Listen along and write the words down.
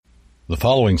The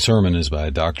following sermon is by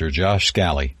Dr. Josh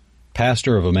Scally,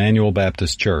 pastor of Emmanuel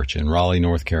Baptist Church in Raleigh,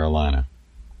 North Carolina.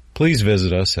 Please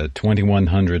visit us at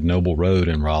 2100 Noble Road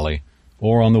in Raleigh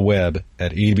or on the web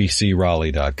at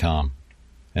ebcraleigh.com.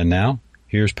 And now,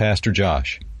 here's Pastor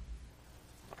Josh.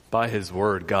 By His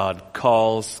Word, God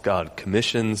calls, God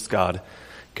commissions, God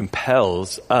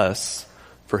compels us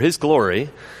for His glory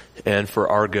and for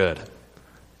our good.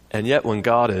 And yet when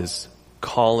God is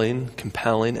calling,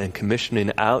 compelling, and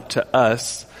commissioning out to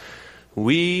us,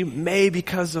 we may,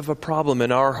 because of a problem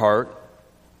in our heart,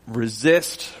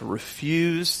 resist,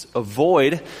 refuse,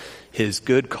 avoid His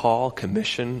good call,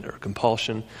 commission, or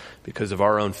compulsion because of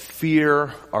our own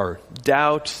fear, our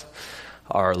doubt,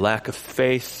 our lack of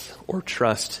faith or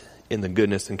trust in the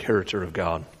goodness and character of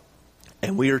God.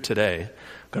 And we are today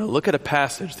going to look at a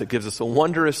passage that gives us a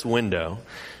wondrous window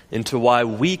into why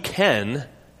we can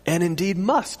and indeed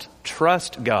must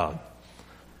trust God.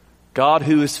 God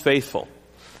who is faithful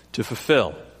to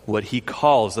fulfill what He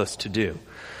calls us to do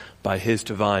by His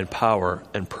divine power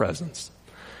and presence.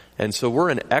 And so we're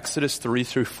in Exodus 3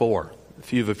 through 4.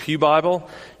 If you have a pew Bible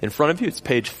in front of you, it's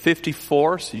page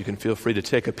 54, so you can feel free to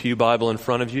take a pew Bible in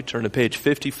front of you. Turn to page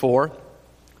 54.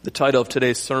 The title of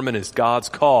today's sermon is God's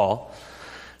Call.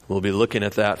 We'll be looking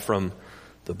at that from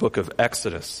the book of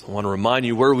Exodus. I want to remind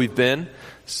you where we've been.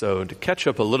 So to catch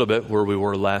up a little bit where we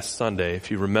were last Sunday,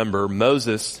 if you remember,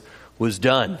 Moses was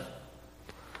done.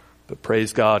 But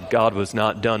praise God, God was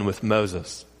not done with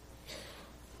Moses.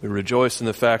 We rejoice in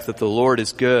the fact that the Lord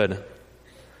is good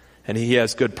and He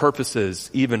has good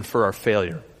purposes even for our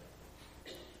failure.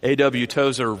 A.W.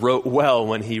 Tozer wrote well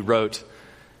when he wrote,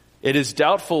 "It is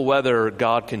doubtful whether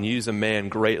God can use a man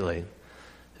greatly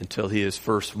until He has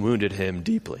first wounded him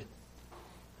deeply."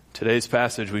 Today's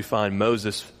passage we find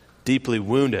Moses deeply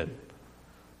wounded,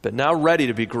 but now ready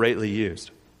to be greatly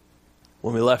used.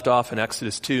 When we left off in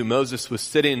Exodus 2, Moses was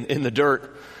sitting in the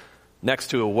dirt next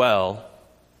to a well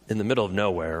in the middle of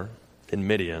nowhere in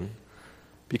Midian,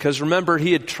 because remember,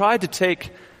 he had tried to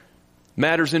take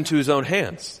matters into his own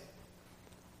hands.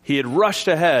 He had rushed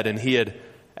ahead and he had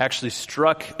actually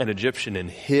struck an Egyptian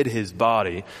and hid his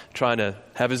body, trying to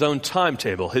have his own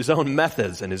timetable, his own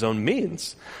methods, and his own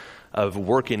means of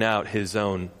working out his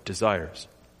own desires.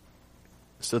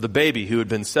 So the baby who had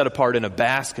been set apart in a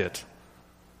basket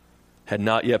had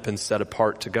not yet been set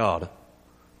apart to God.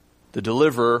 The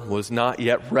deliverer was not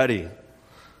yet ready.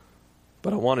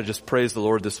 But I want to just praise the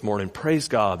Lord this morning. Praise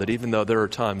God that even though there are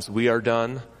times we are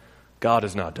done, God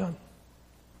is not done.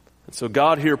 And so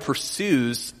God here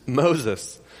pursues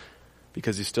Moses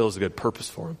because He still has a good purpose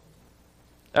for him.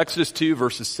 Exodus 2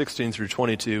 verses 16 through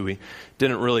 22, we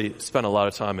didn't really spend a lot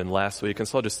of time in last week, and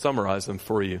so I'll just summarize them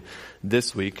for you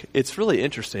this week. It's really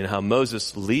interesting how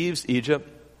Moses leaves Egypt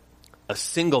a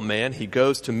single man. He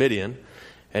goes to Midian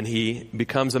and he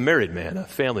becomes a married man, a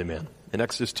family man. In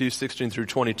Exodus 2, 16 through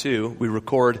 22,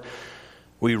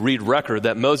 we read record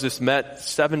that Moses met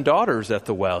 7 daughters at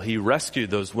the well. He rescued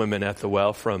those women at the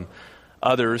well from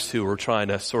others who were trying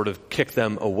to sort of kick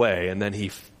them away, and then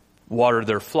he watered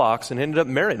their flocks and ended up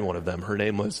marrying one of them. Her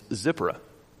name was Zipporah.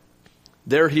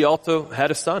 There he also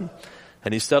had a son,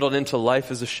 and he settled into life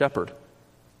as a shepherd.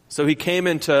 So he came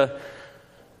into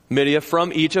Midian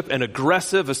from Egypt, an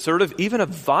aggressive, assertive, even a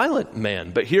violent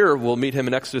man. But here we'll meet him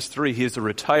in Exodus 3. He is a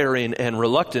retiring and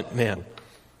reluctant man.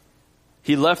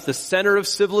 He left the center of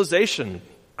civilization,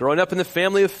 growing up in the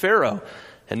family of Pharaoh,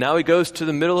 and now he goes to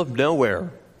the middle of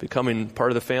nowhere, becoming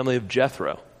part of the family of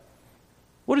Jethro.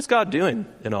 What is God doing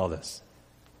in all this?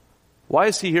 Why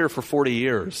is He here for 40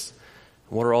 years?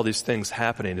 What are all these things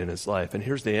happening in His life? And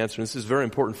here's the answer. This is very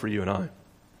important for you and I.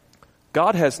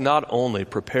 God has not only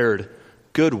prepared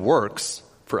good works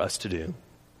for us to do,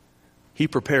 He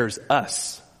prepares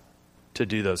us to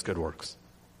do those good works.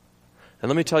 And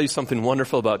let me tell you something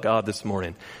wonderful about God this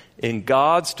morning. In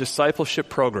God's discipleship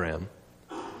program,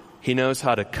 He knows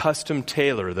how to custom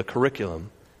tailor the curriculum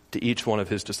to each one of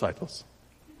His disciples.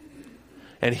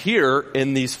 And here,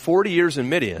 in these 40 years in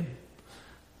Midian,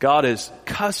 God is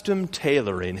custom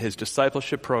tailoring His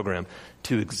discipleship program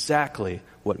to exactly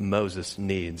what Moses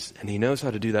needs. And He knows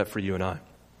how to do that for you and I.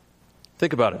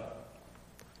 Think about it.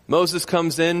 Moses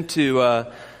comes into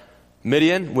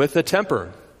Midian with a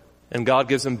temper, and God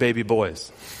gives him baby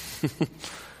boys.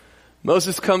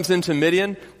 Moses comes into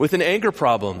Midian with an anger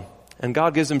problem, and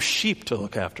God gives him sheep to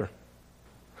look after.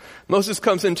 Moses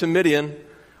comes into Midian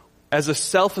as a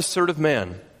self-assertive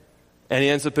man, and he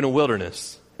ends up in a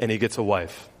wilderness, and he gets a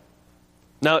wife.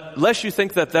 Now, lest you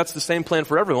think that that's the same plan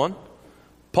for everyone,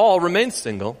 Paul remains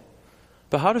single,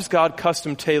 but how does God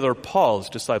custom tailor Paul's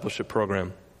discipleship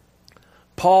program?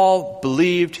 Paul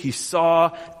believed, he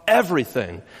saw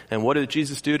everything. And what did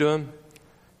Jesus do to him?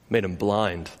 Made him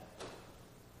blind.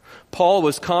 Paul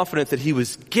was confident that he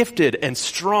was gifted and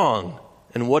strong.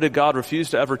 And what did God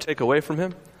refuse to ever take away from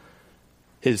him?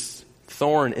 His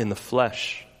thorn in the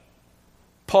flesh.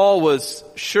 Paul was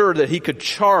sure that he could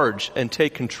charge and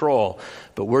take control.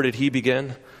 But where did he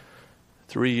begin?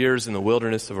 3 years in the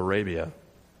wilderness of Arabia.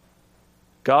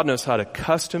 God knows how to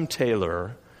custom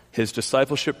tailor his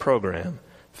discipleship program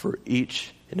for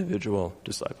each individual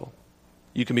disciple.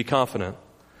 You can be confident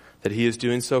that he is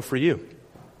doing so for you,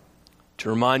 to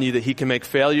remind you that he can make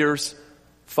failures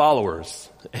followers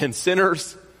and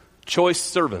sinners choice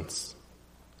servants.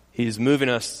 He's moving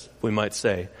us, we might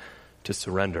say, to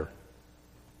surrender.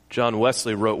 John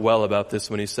Wesley wrote well about this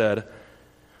when he said,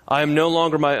 "I am no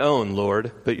longer my own,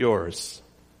 Lord, but yours.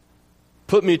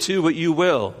 Put me to what you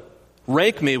will.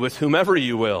 Rank me with whomever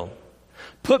you will.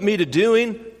 Put me to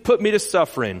doing, put me to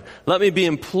suffering. Let me be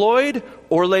employed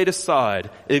or laid aside,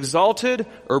 exalted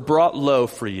or brought low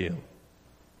for you.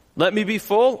 Let me be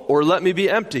full or let me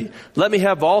be empty. Let me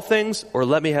have all things or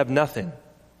let me have nothing.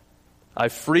 I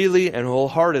freely and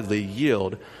wholeheartedly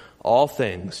yield all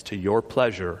things to your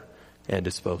pleasure and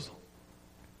disposal."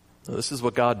 Now, this is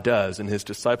what God does in his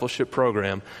discipleship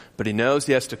program, but he knows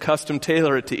he has to custom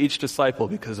tailor it to each disciple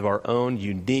because of our own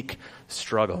unique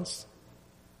struggles.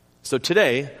 So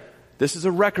today, this is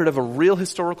a record of a real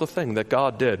historical thing that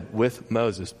God did with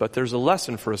Moses, but there's a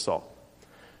lesson for us all.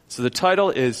 So the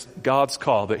title is God's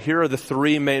Call, but here are the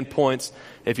 3 main points.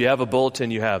 If you have a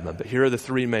bulletin, you have them, but here are the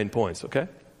 3 main points, okay?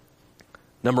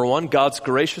 Number 1, God's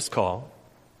gracious call.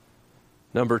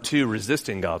 Number 2,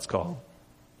 resisting God's call.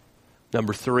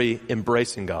 Number 3,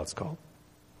 embracing God's call.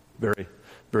 Very,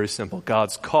 very simple.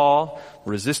 God's call,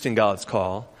 resisting God's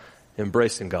call,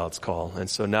 embracing God's call. And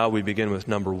so now we begin with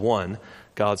number 1,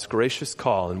 God's gracious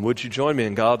call. And would you join me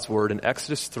in God's word in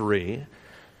Exodus 3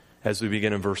 as we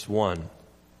begin in verse 1.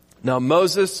 Now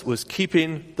Moses was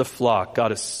keeping the flock.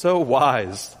 God is so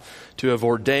wise to have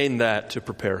ordained that to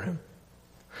prepare him.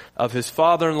 Of his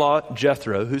father-in-law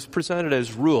Jethro, who's presented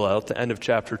as Ruel at the end of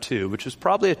chapter 2, which is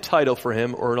probably a title for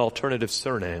him or an alternative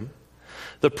surname,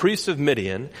 the priest of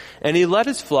Midian, and he led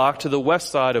his flock to the west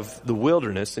side of the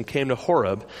wilderness and came to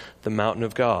Horeb, the mountain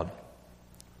of God.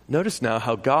 Notice now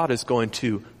how God is going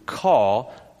to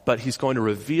call, but he's going to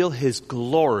reveal his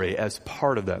glory as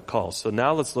part of that call. So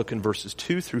now let's look in verses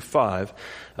 2 through 5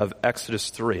 of Exodus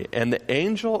 3. And the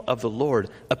angel of the Lord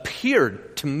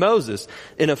appeared to Moses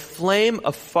in a flame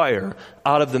of fire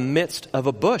out of the midst of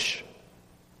a bush.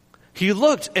 He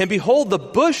looked, and behold, the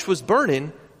bush was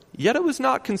burning, yet it was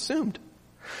not consumed.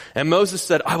 And Moses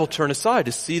said, I will turn aside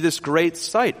to see this great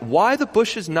sight. Why the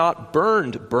bush is not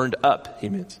burned up, he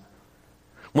means.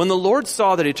 When the Lord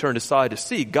saw that he turned aside to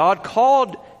see, God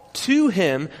called to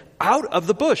him out of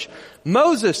the bush,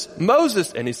 Moses,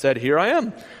 Moses. And he said, here I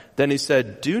am. Then he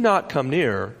said, do not come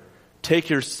near. Take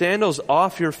your sandals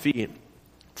off your feet,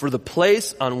 for the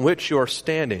place on which you are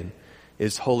standing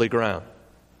is holy ground.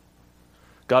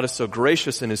 God is so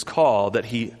gracious in his call that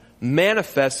he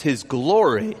manifests his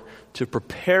glory to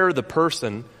prepare the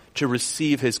person to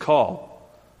receive his call.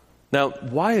 Now,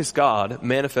 why is God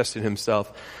manifesting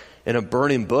himself in a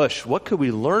burning bush? What could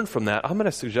we learn from that? I'm going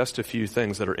to suggest a few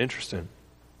things that are interesting.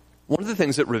 One of the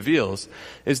things it reveals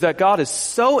is that God is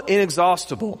so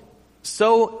inexhaustible,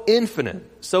 so infinite,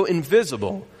 so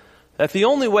invisible, that the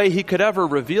only way he could ever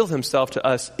reveal himself to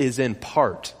us is in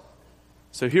part.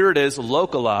 So here it is,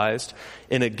 localized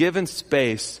in a given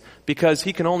space, because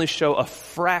he can only show a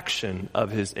fraction of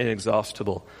his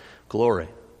inexhaustible glory.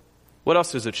 What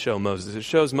else does it show Moses? It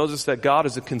shows Moses that God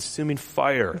is a consuming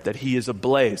fire, that he is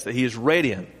ablaze, that he is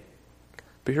radiant.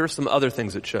 But here are some other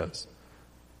things it shows.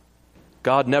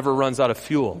 God never runs out of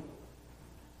fuel.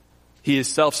 He is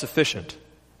self-sufficient.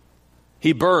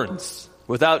 He burns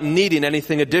without needing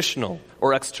anything additional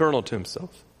or external to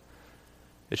himself.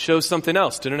 It shows something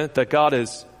else, didn't it? That God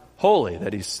is holy,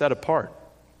 that he's set apart.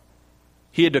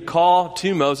 He had to call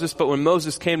to Moses, but when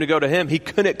Moses came to go to him, he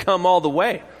couldn't come all the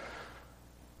way.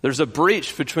 There's a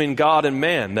breach between God and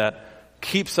man that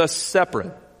keeps us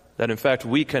separate, that in fact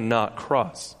we cannot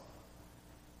cross.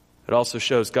 It also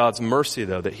shows God's mercy,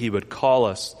 though, that he would call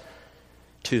us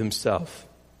to himself.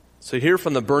 So here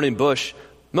from the burning bush,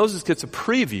 Moses gets a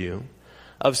preview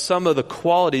of some of the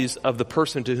qualities of the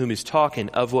person to whom he's talking,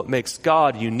 of what makes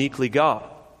God uniquely God.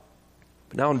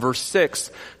 But now in verse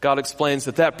 6, God explains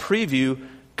that preview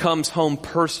comes home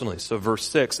personally. So verse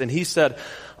 6, and he said,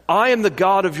 I am the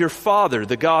God of your father,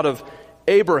 the God of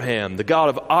Abraham, the God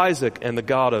of Isaac, and the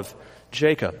God of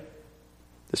Jacob.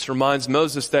 This reminds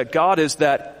Moses that God is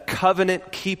that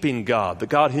covenant-keeping God, the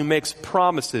God who makes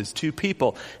promises to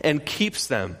people and keeps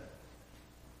them.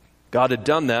 God had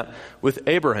done that with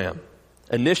Abraham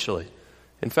initially.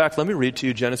 In fact, let me read to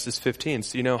you Genesis 15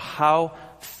 so you know how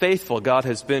faithful God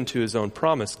has been to his own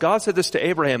promise. God said this to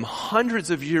Abraham hundreds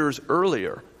of years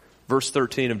earlier. Verse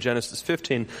 13 of Genesis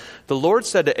 15, the Lord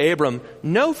said to Abram,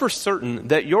 know for certain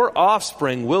that your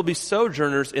offspring will be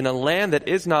sojourners in a land that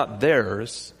is not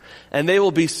theirs, and they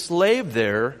will be slaved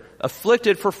there,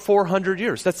 afflicted for 400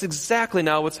 years. That's exactly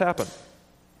now what's happened.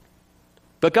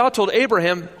 But God told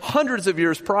Abraham hundreds of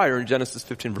years prior in Genesis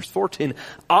 15 verse 14,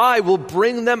 I will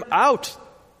bring them out,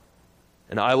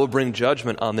 and I will bring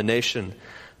judgment on the nation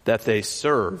that they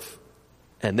serve,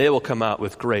 and they will come out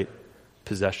with great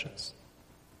possessions.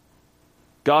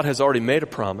 God has already made a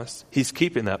promise. He's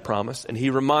keeping that promise. And he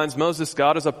reminds Moses,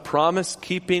 God is a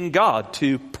promise-keeping God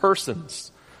to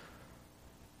persons.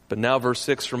 But now verse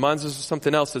 6 reminds us of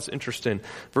something else that's interesting.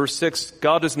 Verse 6,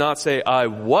 God does not say, I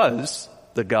was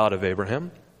the God of Abraham.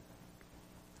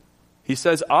 He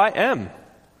says, I am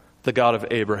the God of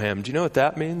Abraham. Do you know what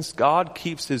that means? God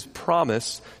keeps his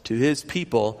promise to his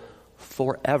people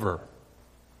forever.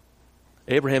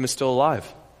 Abraham is still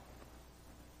alive.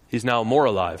 He's now more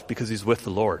alive because he's with the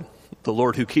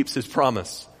Lord who keeps his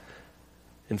promise.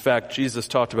 In fact, Jesus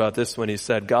talked about this when he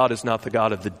said, God is not the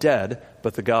God of the dead,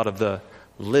 but the God of the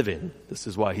living. This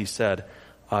is why he said,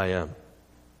 I am.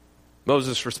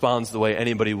 Moses responds the way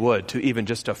anybody would to even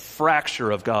just a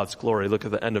fracture of God's glory. Look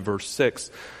at the end of verse 6.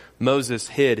 Moses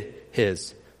hid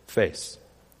his face.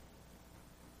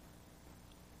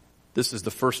 This is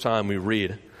the first time we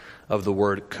read of the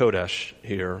word Kodesh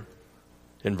here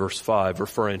in verse 5,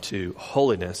 referring to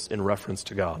holiness in reference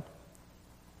to God.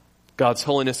 God's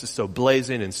holiness is so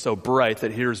blazing and so bright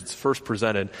that here's it's first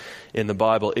presented in the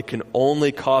Bible. It can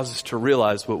only cause us to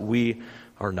realize what we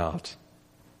are not.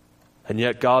 And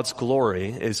yet God's glory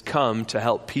is come to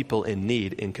help people in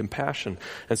need, in compassion.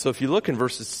 And so if you look in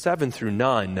verses 7 through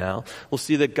 9 now, we'll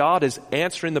see that God is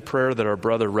answering the prayer that our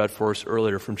brother read for us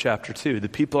earlier from chapter 2. The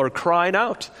people are crying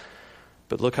out.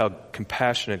 But look how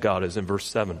compassionate God is in verse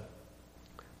 7.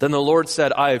 Then the Lord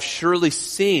said, I have surely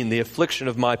seen the affliction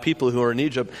of my people who are in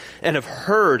Egypt and have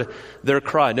heard their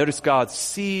cry. Notice God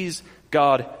sees,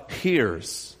 God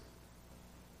hears.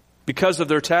 Because of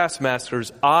their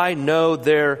taskmasters, I know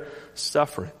their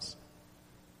sufferings.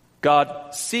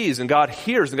 God sees and God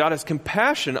hears and God has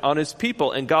compassion on his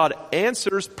people and God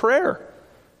answers prayer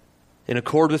in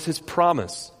accord with his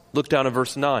promise. Look down at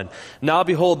verse 9. Now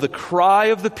behold, the cry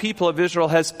of the people of Israel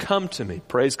has come to me.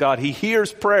 Praise God. He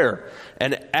hears prayer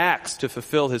and acts to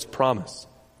fulfill his promise.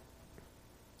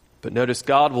 But notice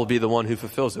God will be the one who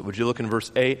fulfills it. Would you look in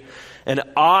verse 8? And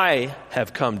I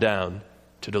have come down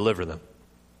to deliver them.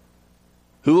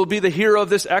 Who will be the hero of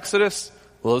this exodus?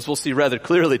 Well, as we'll see rather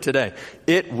clearly today,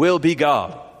 it will be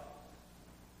God.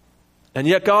 And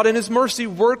yet God in his mercy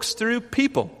works through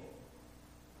people.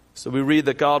 So we read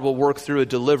that God will work through a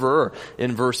deliverer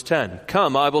in verse 10.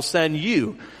 Come, I will send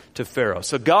you to Pharaoh.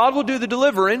 So God will do the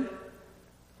delivering,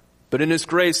 but in his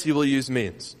grace he will use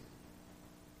means.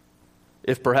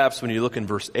 If perhaps when you look in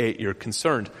verse 8 you're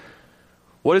concerned,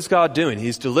 what is God doing?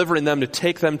 He's delivering them to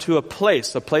take them to a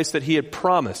place that he had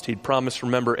promised. He'd promised,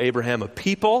 remember, Abraham a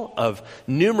people of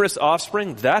numerous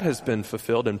offspring. That has been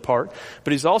fulfilled in part.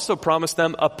 But he's also promised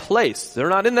them a place. They're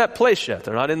not in that place yet.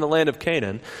 They're not in the land of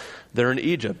Canaan. They're in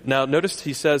Egypt. Now, notice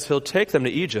he says he'll take them to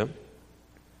Egypt,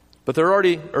 but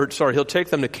he'll take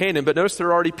them to Canaan, but notice there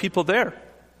are already people there.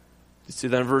 You see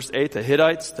that in verse 8, the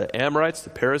Hittites, the Amorites, the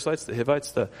Perizzites, the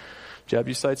Hivites, the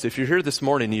Jebusites. If you're here this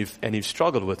morning you've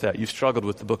struggled with that, you've struggled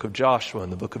with the book of Joshua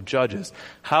and the book of Judges,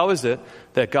 how is it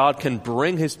that God can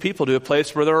bring his people to a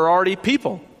place where there are already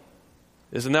people?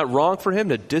 Isn't that wrong for him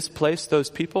to displace those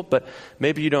people? But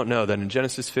maybe you don't know that in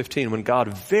Genesis 15, when God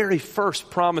very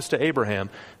first promised to Abraham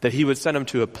that he would send him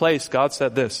to a place, God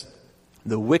said this,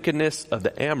 the wickedness of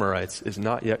the Amorites is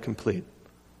not yet complete.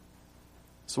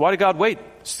 So why did God wait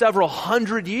several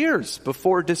hundred years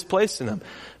before displacing them?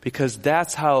 Because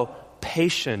that's how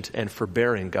patient and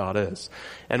forbearing God is.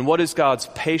 And what is God's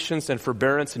patience and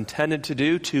forbearance intended to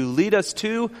do? To lead us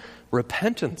to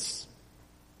repentance.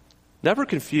 Never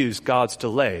confuse God's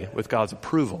delay with God's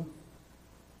approval.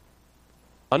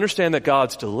 Understand that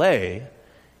God's delay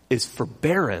is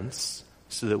forbearance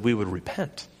so that we would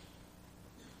repent.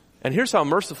 And here's how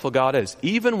merciful God is.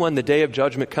 Even when the day of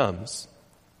judgment comes,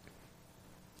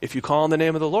 if you call on the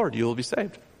name of the Lord, you will be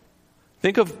saved.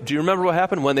 Do you remember what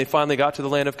happened when they finally got to the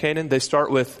land of Canaan? They start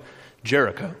with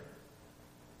Jericho.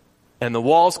 And the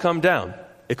walls come down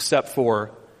except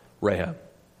for Rahab.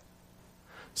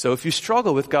 So if you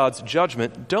struggle with God's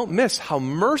judgment, don't miss how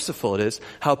merciful it is,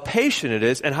 how patient it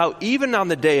is, and how even on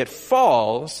the day it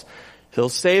falls, he'll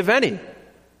save any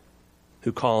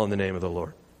who call on the name of the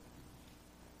Lord.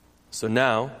 So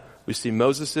now we see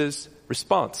Moses'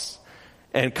 response.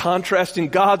 And contrasting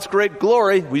God's great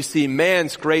glory, we see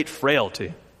man's great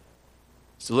frailty.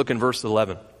 So look in verse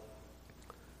 11.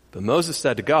 But Moses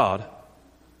said to God,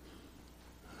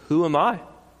 "Who am I,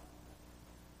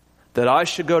 that I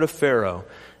should go to Pharaoh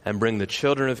and bring the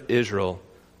children of Israel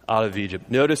out of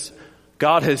Egypt?" Notice,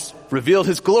 God has revealed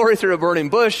his glory through a burning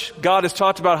bush. God has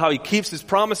talked about how he keeps his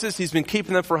promises. He's been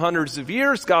keeping them for hundreds of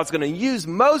years. God's going to use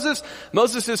Moses.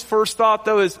 Moses' first thought,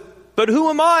 though, is, but who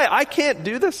am I? I can't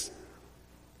do this.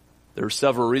 There are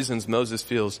several reasons Moses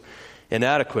feels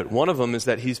inadequate. One of them is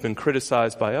that he's been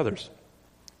criticized by others.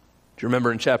 Do you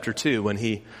remember in chapter 2 when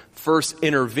he first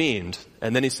intervened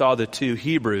and then he saw the two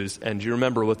Hebrews, and do you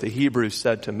remember what the Hebrews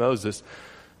said to Moses?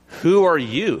 "Who are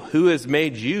you? Who has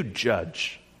made you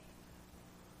judge?"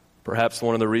 Perhaps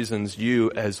one of the reasons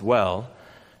you as well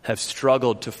have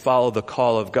struggled to follow the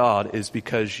call of God is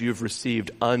because you've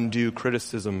received undue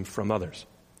criticism from others.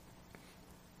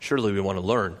 Surely we want to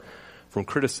learn from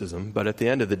criticism, but at the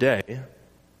end of the day,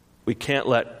 we can't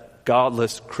let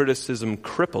godless criticism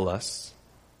cripple us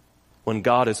when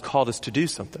God has called us to do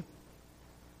something.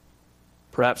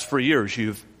 Perhaps for years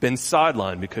you've been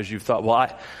sidelined because you've thought, well,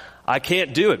 I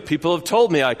can't do it. People have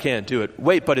told me I can't do it.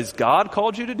 Wait, but has God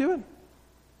called you to do it?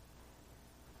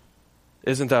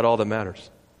 Isn't that all that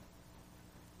matters?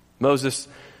 Moses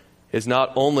is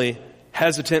not only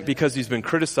hesitant because he's been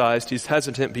criticized, he's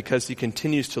hesitant because he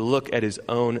continues to look at his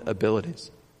own abilities.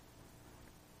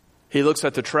 He looks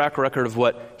at the track record of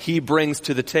what he brings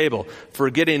to the table,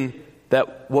 forgetting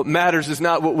that what matters is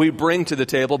not what we bring to the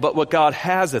table, but what God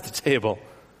has at the table.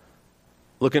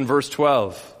 Look in verse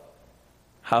 12,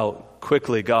 how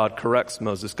quickly God corrects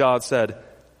Moses. God said,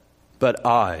 "But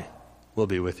I will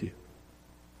be with you."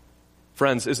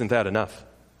 Friends, isn't that enough?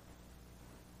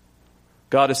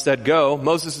 God has said, "Go."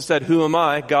 Moses has said, "Who am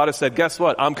I?" God has said, "Guess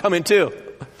what? I'm coming too."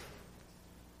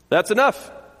 That's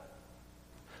enough.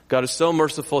 God is so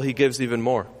merciful, he gives even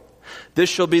more. "This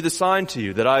shall be the sign to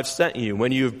you that I have sent you.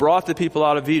 When you have brought the people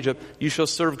out of Egypt, you shall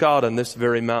serve God on this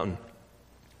very mountain."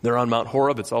 They're on Mount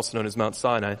Horeb. It's also known as Mount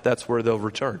Sinai. That's where they'll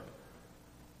return.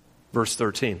 Verse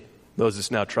 13.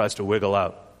 Moses now tries to wiggle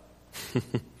out.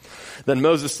 Then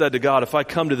Moses said to God, "If I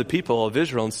come to the people of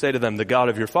Israel and say to them, 'The God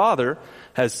of your father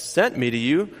has sent me to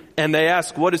you,' and they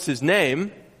ask, 'What is his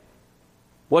name?'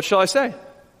 what shall I say?"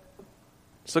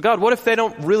 So God, what if they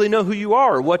don't really know who you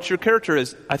are or what your character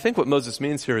is? I think what Moses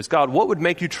means here is, God, what would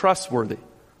make you trustworthy?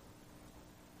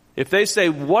 If they say,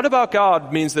 "What about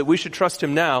God?" means that we should trust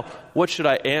him now, what should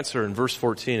I answer? And verse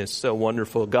 14 is so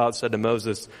wonderful. God said to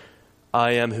Moses,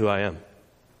 "I am who I am."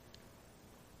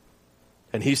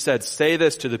 And he said, "Say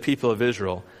this to the people of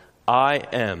Israel, 'I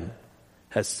am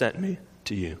has sent me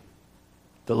to you.'"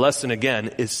 The lesson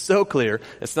again is so clear.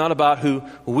 It's not about who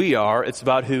we are. It's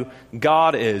about who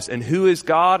God is. And who is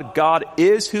God? God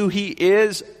is who he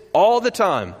is all the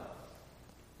time.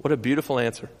 What a beautiful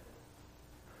answer.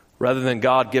 Rather than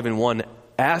God giving one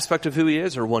aspect of who he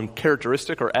is or one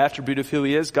characteristic or attribute of who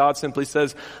he is, God simply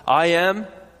says, "I am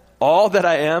all that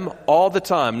I am all the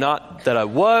time. Not that I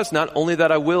was, not only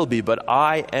that I will be, but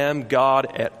I am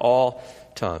God at all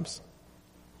times."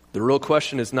 The real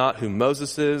question is not who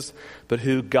Moses is, but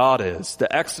who God is.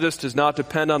 The Exodus does not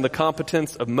depend on the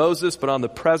competence of Moses, but on the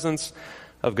presence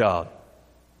of God.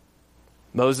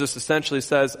 Moses essentially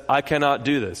says, "I cannot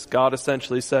do this." God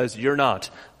essentially says, "You're not.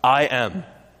 I am."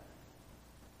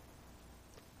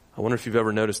 I wonder if you've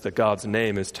ever noticed that God's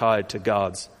name is tied to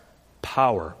God's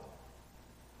power.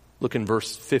 Look in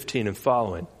verse 15 and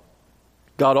following.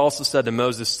 God also said to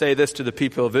Moses, "Say this to the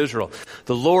people of Israel.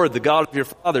 'The Lord, the God of your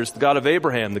fathers, the God of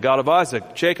Abraham, the God of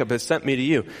Isaac, Jacob has sent me to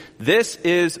you. This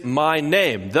is my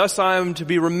name. Thus I am to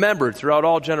be remembered throughout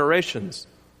all generations."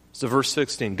 So verse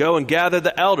 16, "Go and gather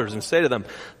the elders and say to them,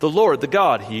 'The Lord, the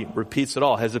God,'" he repeats it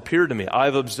all, "has appeared to me. I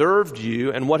have observed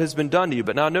you and what has been done to you."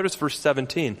 But now notice verse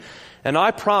 17, "And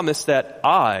I promise that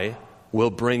I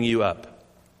will bring you up."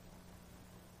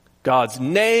 God's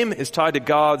name is tied to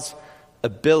God's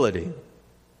ability.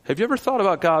 Have you ever thought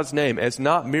about God's name as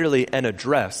not merely an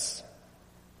address,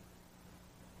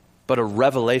 but a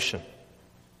revelation?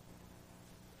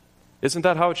 Isn't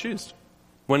that how it's used?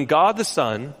 When God the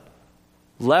Son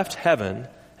left heaven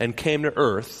and came to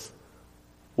earth,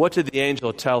 what did the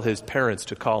angel tell his parents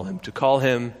to call him? To call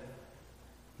him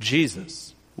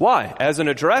Jesus. Why? As an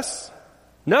address?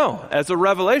 No, as a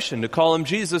revelation. To call him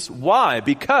Jesus. Why?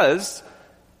 Because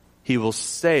he will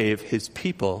save his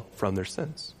people from their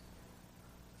sins.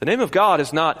 The name of God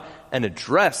is not an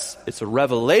address. It's a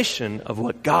revelation of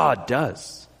what God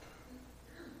does.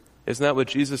 Isn't that what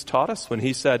Jesus taught us when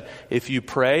he said, if you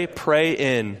pray, pray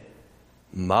in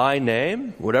my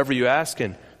name. Whatever you ask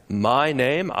in my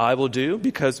name, I will do,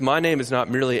 because my name is not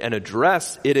merely an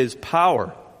address, it is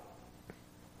power.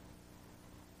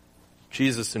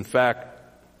 Jesus, in fact,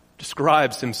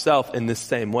 describes himself in this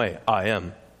same way. I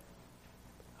am.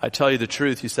 I tell you the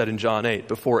truth, he said in John 8,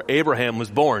 before Abraham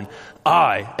was born,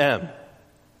 I am.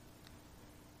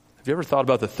 Have you ever thought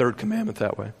about the third commandment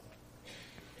that way?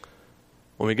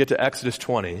 When we get to Exodus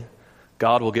 20,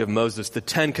 God will give Moses the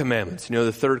 10 commandments. You know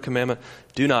the third commandment?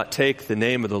 Do not take the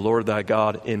name of the Lord thy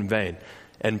God in vain.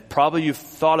 And probably you've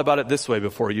thought about it this way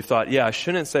before. You thought, yeah, I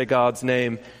shouldn't say God's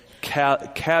name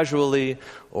casually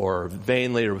or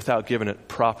vainly or without giving it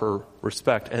proper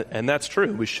respect. And that's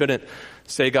true. We shouldn't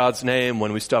say God's name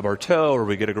when we stub our toe or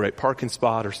we get a great parking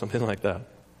spot or something like that.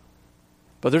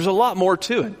 But there's a lot more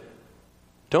to it.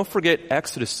 Don't forget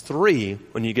Exodus 3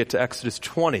 when you get to Exodus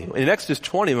 20. In Exodus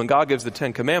 20, when God gives the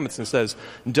 10 commandments and says,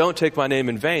 don't take my name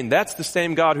in vain, that's the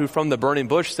same God who from the burning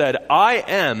bush said, I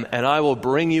am, and I will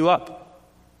bring you up.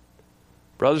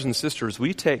 Brothers and sisters,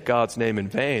 we take God's name in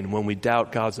vain when we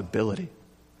doubt God's ability.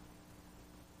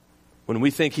 When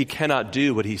we think he cannot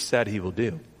do what he said he will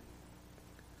do.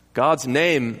 God's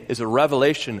name is a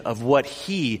revelation of what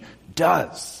he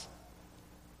does.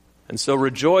 And so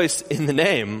rejoice in the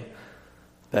name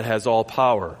that has all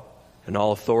power and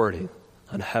all authority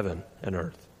on heaven and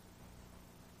earth.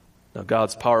 Now,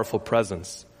 God's powerful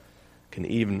presence can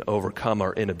even overcome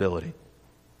our inability.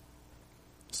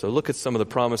 So look at some of the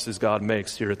promises God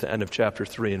makes here at the end of chapter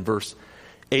 3 in verse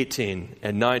 18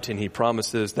 and 19. He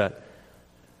promises that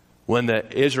when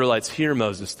the Israelites hear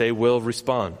Moses, they will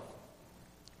respond.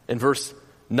 In verse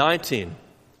 19,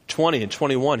 20 and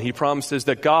 21, he promises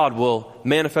that God will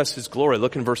manifest his glory.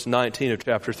 Look in verse 19 of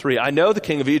chapter 3. I know the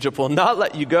king of Egypt will not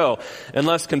let you go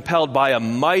unless compelled by a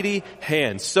mighty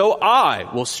hand. So I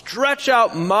will stretch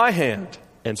out my hand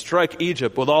and strike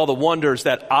Egypt with all the wonders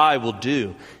that I will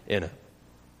do in it.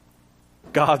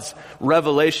 God's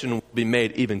revelation will be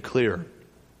made even clearer.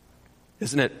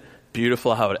 Isn't it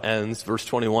beautiful how it ends? Verse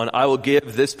 21, I will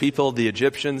give this people, the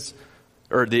Egyptians,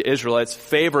 or the Israelites,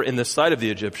 favor in the sight of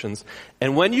the Egyptians.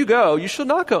 And when you go, you shall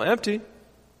not go empty.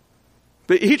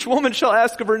 But each woman shall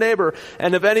ask of her neighbor,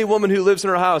 and of any woman who lives in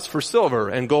her house, for silver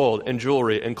and gold and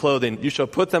jewelry and clothing. You shall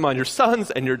put them on your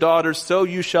sons and your daughters, so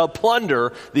you shall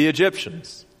plunder the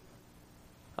Egyptians.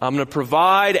 I'm going to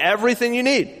provide everything you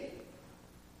need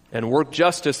and work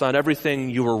justice on everything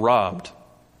you were robbed.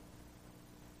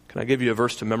 Can I give you a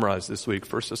verse to memorize this week?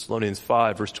 1 Thessalonians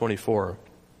 5, verse 24.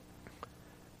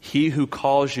 He who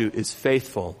calls you is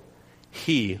faithful.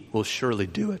 He will surely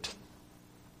do it.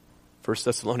 1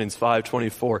 Thessalonians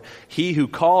 5:24. He who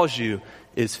calls you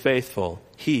is faithful.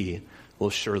 He will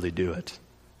surely do it.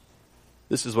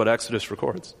 This is what Exodus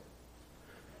records.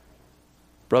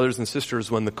 Brothers and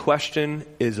sisters, when the question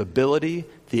is ability,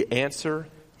 the answer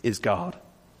is God.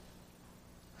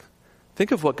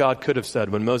 Think of what God could have said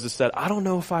when Moses said, I don't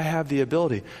know if I have the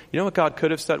ability. You know what God could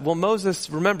have said? Well,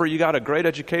 Moses, remember you got a great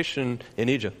education in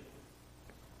Egypt.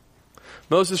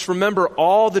 Moses, remember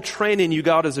all the training you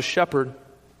got as a shepherd.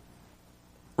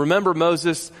 Remember,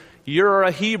 Moses, you're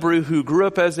a Hebrew who grew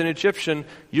up as an Egyptian.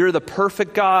 You're the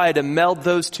perfect guy to meld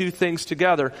those two things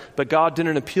together. But God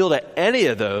didn't appeal to any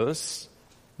of those,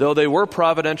 though they were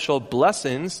providential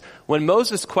blessings. When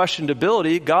Moses questioned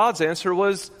ability, God's answer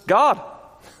was God.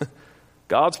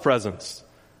 God's presence,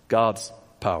 God's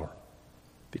power.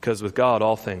 Because with God,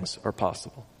 all things are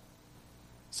possible.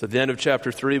 So at the end of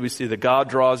chapter 3, we see that God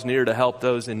draws near to help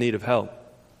those in need of help.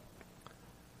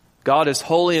 God is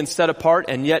holy and set apart,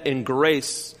 and yet in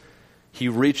grace, he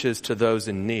reaches to those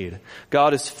in need.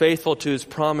 God is faithful to his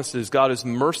promises. God is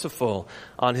merciful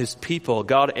on his people.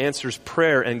 God answers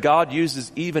prayer, and God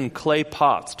uses even clay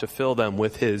pots to fill them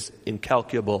with his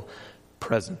incalculable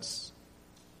presence.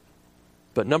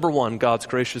 But number one, God's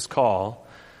gracious call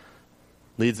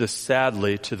leads us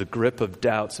sadly to the grip of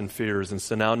doubts and fears. And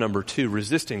so now number two,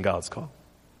 resisting God's call.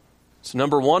 So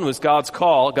number one was God's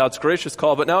call, God's gracious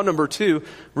call. But now number two,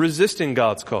 resisting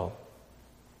God's call.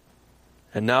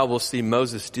 And now we'll see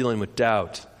Moses dealing with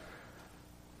doubt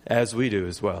as we do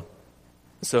as well.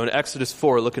 So in Exodus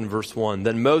 4, look in verse 1.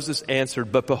 Then Moses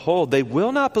answered, but behold, they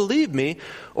will not believe me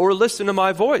or listen to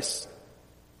my voice.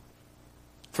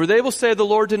 For they will say the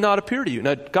Lord did not appear to you.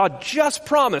 Now, God just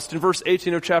promised in verse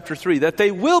 18 of chapter 3 that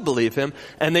they will believe him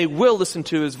and they will listen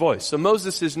to his voice. So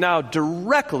Moses is now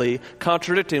directly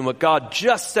contradicting what God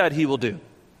just said he will do.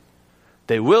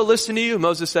 They will listen to you.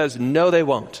 Moses says, no, they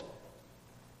won't.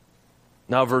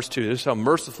 Now verse 2, this is how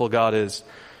merciful God is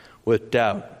with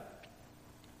doubt.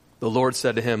 The Lord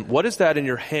said to him, "What is that in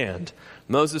your hand?"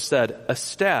 Moses said, "A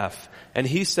staff." And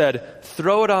he said,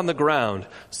 "Throw it on the ground."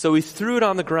 So he threw it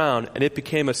on the ground, and it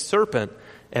became a serpent,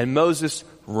 and Moses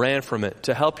ran from it.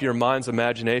 To help your mind's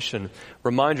imagination,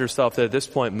 remind yourself that at this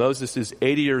point, Moses is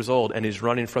 80 years old, and he's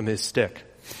running from his stick.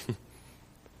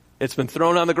 It's been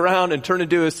thrown on the ground and turned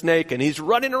into a snake, and he's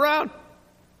running around.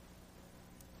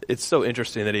 It's so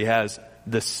interesting that he has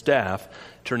the staff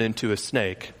turn into a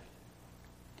snake.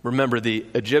 Remember, the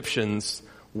Egyptians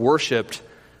worshipped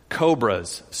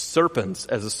cobras, serpents,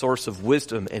 as a source of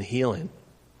wisdom and healing.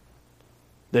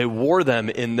 They wore them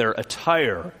in their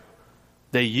attire.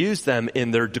 They used them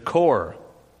in their decor.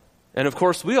 And of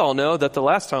course, we all know that the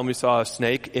last time we saw a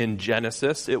snake in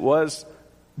Genesis, it was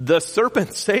the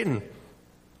serpent, Satan.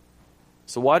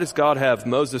 So why does God have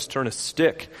Moses turn a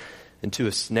stick into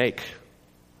a snake?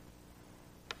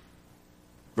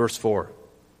 Verse 4.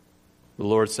 The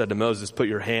Lord said to Moses, "Put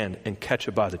your hand and catch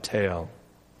it by the tail."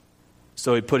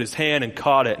 So he put his hand and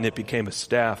caught it, and it became a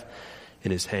staff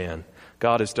in his hand.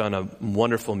 God has done a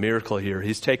wonderful miracle here.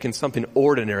 He's taken something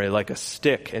ordinary like a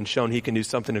stick and shown he can do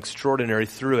something extraordinary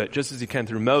through it, just as he can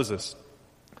through Moses.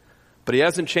 But he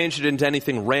hasn't changed it into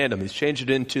anything random. He's changed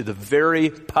it into the very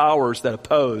powers that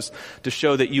oppose, to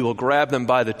show that you will grab them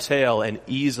by the tail and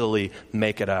easily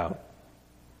make it out.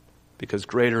 Because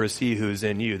greater is he who is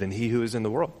in you than he who is in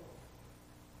the world.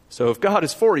 So if God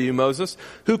is for you, Moses,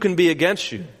 who can be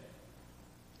against you?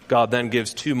 God then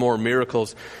gives two more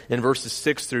miracles in verses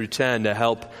 6 through 10 to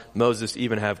help Moses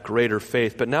even have greater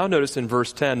faith. But now notice in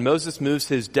verse 10, Moses moves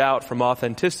his doubt from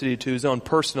authenticity to his own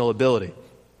personal ability.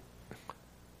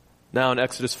 Now in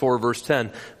Exodus 4 verse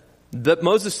 10, that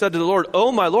Moses said to the Lord,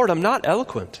 "Oh my Lord, I'm not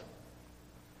eloquent,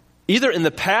 either in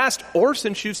the past or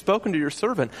since you've spoken to your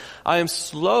servant. I am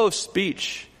slow of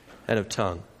speech and of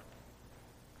tongue."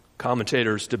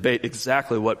 Commentators debate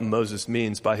exactly what Moses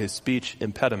means by his speech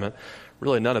impediment.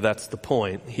 Really, none of that's the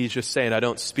point. He's just saying, I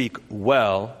don't speak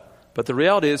well. But the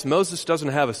reality is, Moses doesn't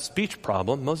have a speech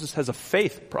problem. Moses has a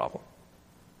faith problem.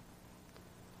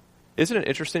 Isn't it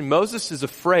interesting? Moses is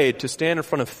afraid to stand in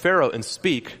front of Pharaoh and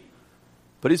speak,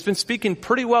 but he's been speaking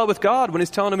pretty well with God when he's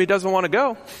telling him he doesn't want to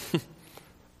go.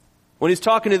 When he's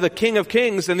talking to the King of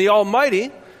Kings and the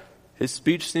Almighty, his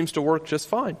speech seems to work just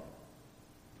fine.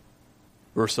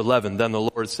 Verse 11, then the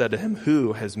Lord said to him,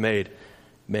 "Who has made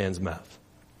man's mouth?"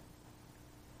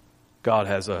 God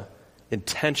has an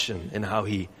intention in how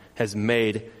he has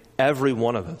made every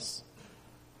one of us.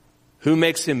 Who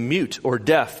makes him mute or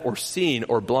deaf or seen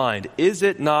or blind? Is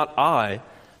it not I,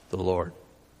 the Lord?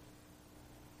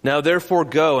 Now therefore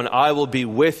go, and I will be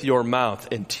with your mouth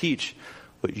and teach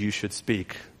what you should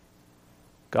speak.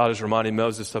 God is reminding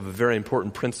Moses of a very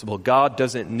important principle. God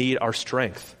doesn't need our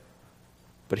strength,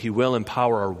 but he will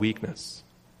empower our weakness.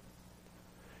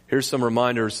 Here's some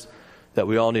reminders that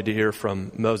we all need to hear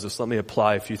from Moses. Let me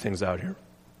apply a few things out here.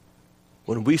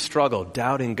 When we struggle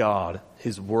doubting God,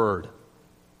 his word,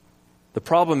 the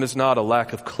problem is not a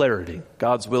lack of clarity.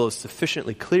 God's will is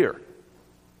sufficiently clear.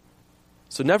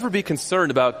 So never be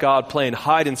concerned about God playing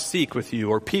hide and seek with you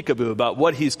or peekaboo about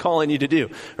what he's calling you to do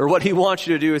or what he wants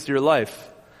you to do with your life.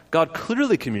 God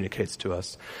clearly communicates to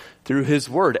us through his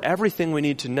word. Everything we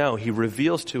need to know, he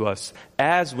reveals to us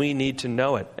as we need to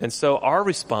know it. And so our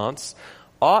response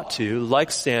ought to, like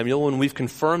Samuel, when we've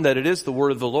confirmed that it is the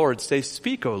word of the Lord, say,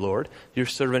 "Speak, O Lord, your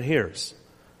servant hears."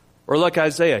 Or like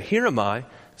Isaiah, "Here am I,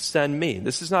 send me."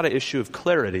 This is not an issue of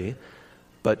clarity,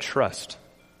 but trust.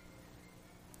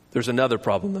 There's another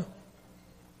problem, though.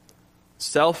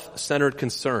 Self-centered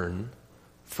concern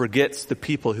forgets the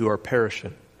people who are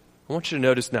perishing. I want you to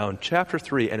notice now in chapter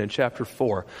 3 and in chapter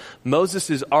 4,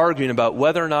 Moses is arguing about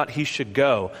whether or not he should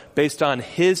go based on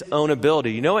his own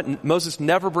ability. You know what Moses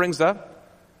never brings up?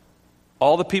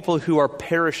 All the people who are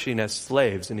perishing as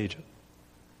slaves in Egypt.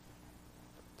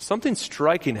 Something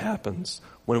striking happens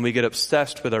when we get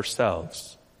obsessed with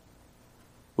ourselves.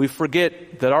 We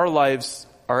forget that our lives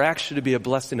are actually to be a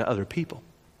blessing to other people.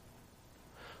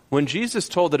 When Jesus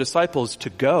told the disciples to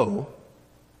go,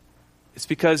 it's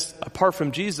because apart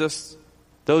from Jesus,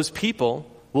 those people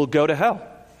will go to hell.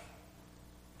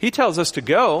 He tells us to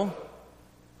go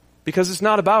because it's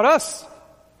not about us.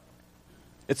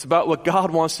 It's about what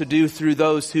God wants to do through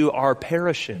those who are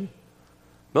perishing.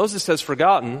 Moses has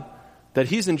forgotten that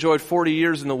he's enjoyed 40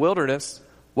 years in the wilderness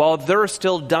while they're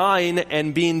still dying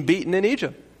and being beaten in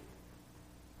Egypt.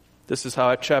 This is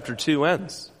how chapter 2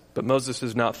 ends. But Moses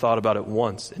has not thought about it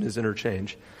once in his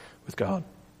interchange with God.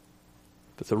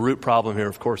 But the root problem here,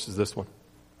 of course, is this one.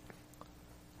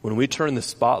 When we turn the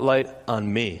spotlight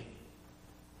on me,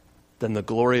 then the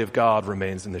glory of God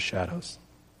remains in the shadows.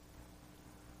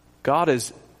 God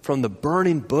is from the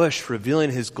burning bush revealing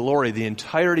his glory the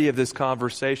entirety of this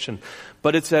conversation.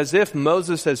 But it's as if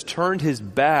Moses has turned his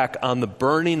back on the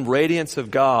burning radiance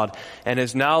of God and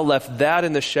has now left that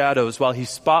in the shadows while he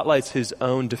spotlights his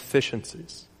own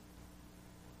deficiencies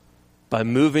by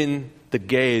moving the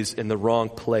gaze in the wrong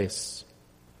place.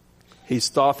 He's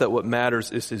thought that what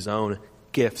matters is his own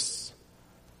gifts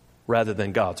rather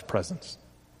than God's presence.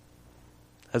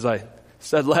 As I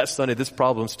said last Sunday, this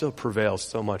problem still prevails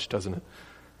so much, doesn't it?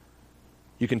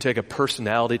 You can take a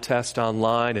personality test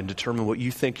online and determine what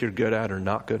you think you're good at or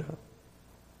not good at.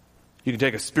 You can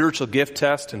take a spiritual gift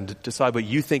test and decide what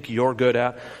you think you're good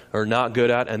at or not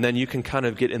good at, and then you can kind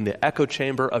of get in the echo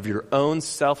chamber of your own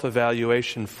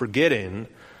self-evaluation, forgetting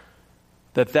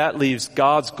that leaves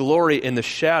God's glory in the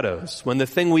shadows, when the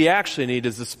thing we actually need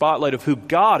is the spotlight of who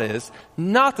God is,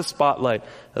 not the spotlight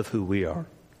of who we are.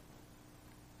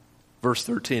 Verse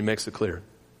 13 makes it clear.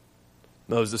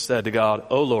 Moses said to God,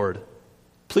 "O Lord,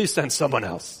 please send someone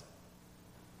else."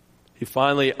 He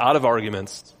finally, out of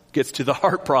arguments, gets to the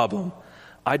heart problem.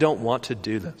 I don't want to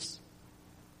do this.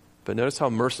 But notice how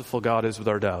merciful God is with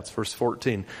our doubts. Verse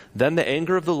 14, then the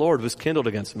anger of the Lord was kindled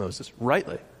against Moses,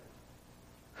 rightly.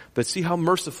 But see how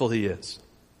merciful he is.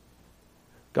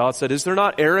 God said, "Is there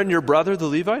not Aaron, your brother, the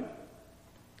Levite?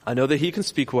 I know that he can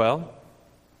speak well.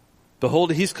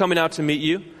 Behold, he's coming out to meet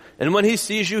you. And when he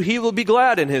sees you, he will be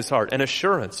glad in his heart." An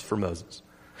assurance for Moses.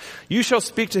 "You shall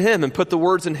speak to him and put the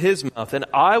words in his mouth, and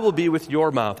I will be with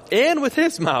your mouth and with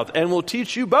his mouth, and will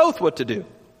teach you both what to do.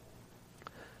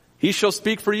 He shall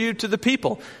speak for you to the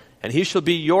people, and he shall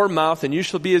be your mouth, and you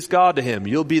shall be his God to him.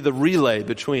 You'll be the relay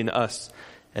between us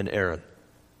and Aaron."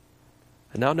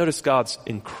 And now notice God's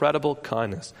incredible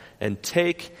kindness. "And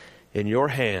take in your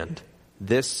hand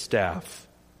this staff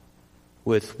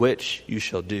with which you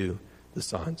shall do the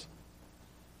signs."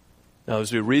 Now,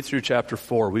 as we read through chapter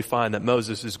 4, we find that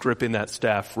Moses is gripping that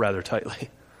staff rather tightly.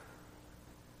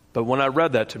 But when I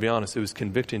read that, to be honest, it was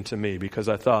convicting to me, because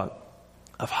I thought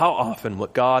of how often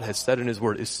what God has said in his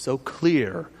word is so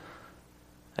clear,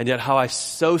 and yet how I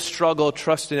so struggle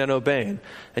trusting and obeying.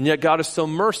 And yet God is so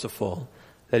merciful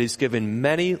that he's given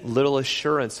many little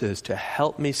assurances to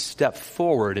help me step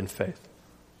forward in faith.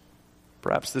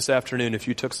 Perhaps this afternoon, if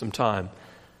you took some time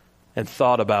and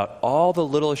thought about all the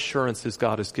little assurances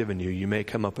God has given you, you may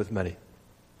come up with many.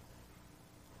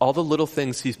 All the little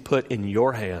things he's put in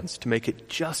your hands to make it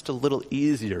just a little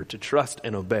easier to trust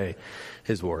and obey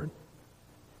his word.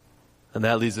 And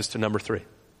that leads us to number 3,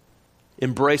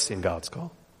 embracing God's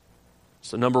call.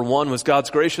 So number 1 was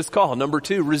God's gracious call. Number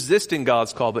 2, resisting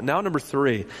God's call. But now number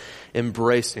 3,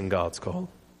 embracing God's call.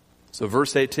 So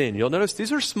verse 18, you'll notice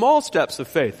these are small steps of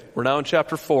faith. We're now in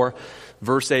chapter 4,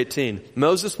 verse 18.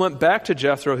 Moses went back to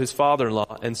Jethro, his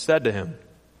father-in-law, and said to him,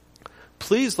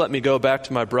 "Please let me go back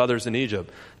to my brothers in Egypt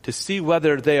to see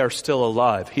whether they are still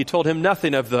alive." He told him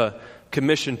nothing of the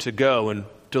commission to go and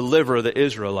deliver the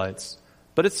Israelites.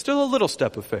 But it's still a little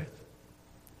step of faith.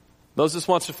 Moses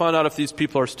wants to find out if these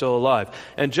people are still alive.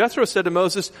 And Jethro said to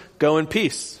Moses, "Go in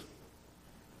peace."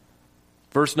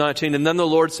 Verse 19, and then the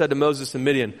Lord said to Moses and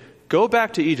Midian, "Go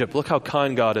back to Egypt." Look how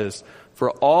kind God is.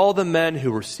 "For all the men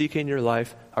who were seeking your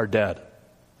life are dead."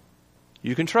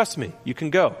 You can trust me. You can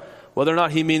go. Whether or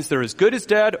not he means they're as good as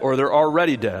dead or they're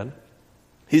already dead,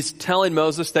 he's telling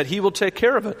Moses that he will take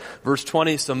care of it. Verse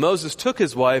 20, so Moses took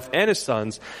his wife and his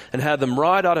sons and had them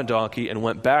ride on a donkey and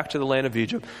went back to the land of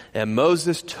Egypt. And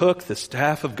Moses took the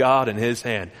staff of God in his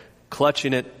hand,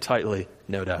 clutching it tightly,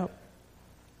 no doubt.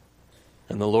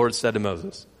 And the Lord said to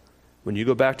Moses, "When you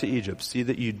go back to Egypt, see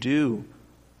that you do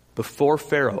before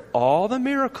Pharaoh all the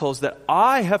miracles that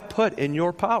I have put in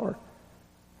your power.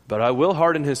 But I will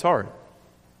harden his heart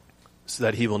so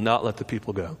that he will not let the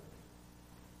people go."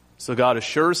 So God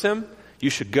assures him,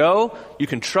 you should go, you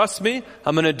can trust me,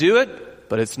 I'm going to do it,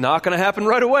 but it's not going to happen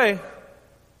right away.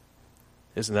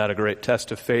 Isn't that a great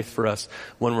test of faith for us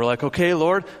when we're like, okay,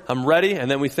 Lord, I'm ready,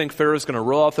 and then we think Pharaoh's going to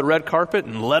roll out the red carpet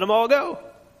and let them all go.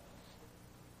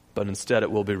 But instead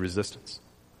it will be resistance.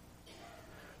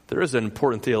 There is an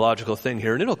important theological thing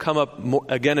here, and it'll come up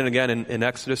again and again in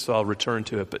Exodus, so I'll return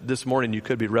to it. But this morning you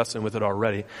could be wrestling with it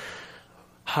already.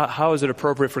 How is it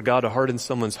appropriate for God to harden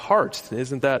someone's heart?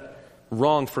 Isn't that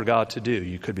wrong for God to do?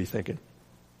 You could be thinking.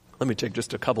 Let me take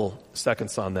just a couple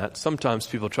seconds on that. Sometimes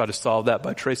people try to solve that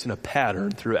by tracing a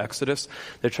pattern through Exodus.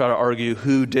 They try to argue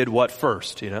who did what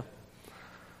first,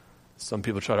 Some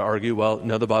people try to argue, well,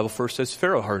 no, the Bible first says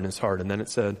Pharaoh hardened his heart, and then it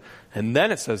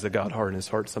says that God hardened his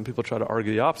heart. Some people try to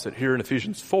argue the opposite. Here in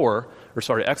Exodus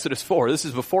 4, this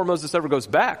is before Moses ever goes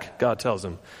back. God tells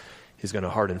him he's going to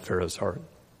harden Pharaoh's heart.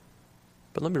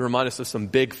 But let me remind us of some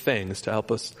big things to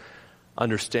help us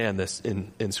understand this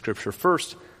in Scripture.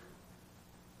 First,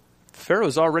 Pharaoh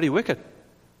is already wicked.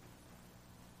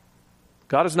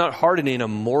 God is not hardening a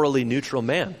morally neutral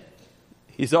man.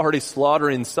 He's already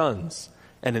slaughtering sons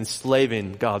and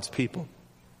enslaving God's people.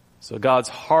 So God's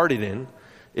hardening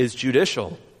is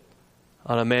judicial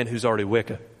on a man who's already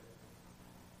wicked.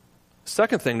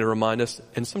 Second thing to remind us,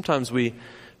 and sometimes we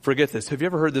forget this. Have you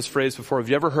ever heard this phrase before? Have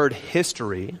you ever heard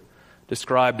history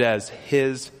described as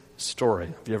his story?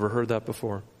 Have you ever heard that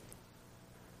before?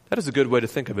 That is a good way to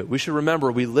think of it. We should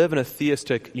remember we live in a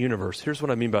theistic universe. Here's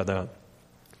what I mean by that.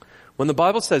 When the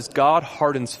Bible says God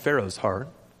hardens Pharaoh's heart,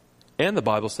 and the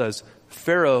Bible says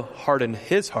Pharaoh hardened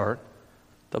his heart,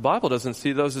 the Bible doesn't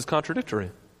see those as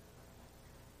contradictory.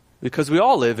 Because we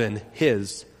all live in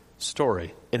his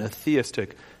story, in a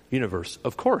theistic universe.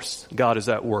 Of course, God is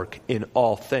at work in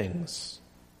all things.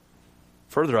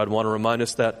 Further, I'd want to remind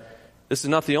us that this is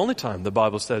not the only time the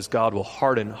Bible says God will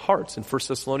harden hearts. In 1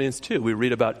 Thessalonians 2, we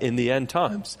read about in the end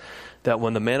times that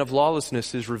when the man of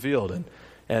lawlessness is revealed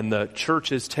and the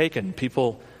church is taken,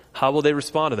 people, how will they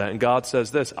respond to that? And God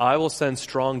says this, I will send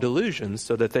strong delusions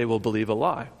so that they will believe a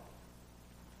lie.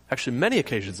 Actually, many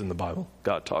occasions in the Bible,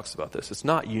 God talks about this. It's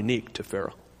not unique to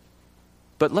Pharaoh.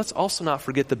 But let's also not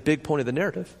forget the big point of the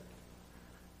narrative.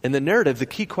 In the narrative, the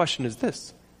key question is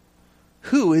this.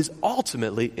 Who is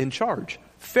ultimately in charge?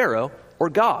 Pharaoh or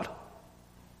God?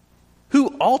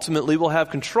 Who ultimately will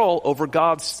have control over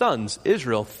God's sons,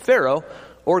 Israel, Pharaoh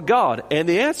or God? And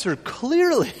the answer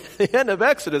clearly at the end of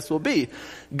Exodus will be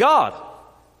God.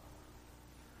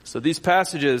 So these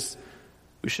passages,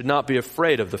 we should not be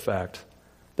afraid of the fact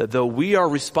that though we are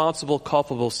responsible,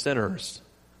 culpable sinners,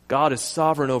 God is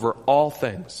sovereign over all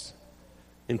things,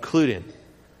 including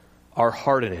our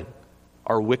hardening,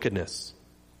 our wickedness,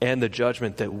 and the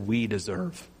judgment that we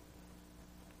deserve.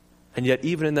 And yet,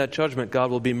 even in that judgment,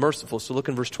 God will be merciful. So look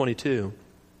in verse 22.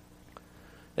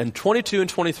 And 22 and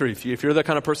 23, if you're the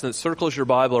kind of person that circles your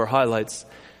Bible or highlights,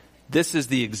 this is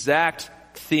the exact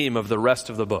theme of the rest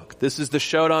of the book. This is the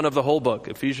showdown of the whole book,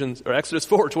 Exodus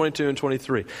 4, 22 and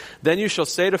 23. Then you shall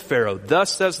say to Pharaoh,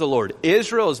 thus says the Lord,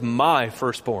 Israel is my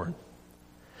firstborn.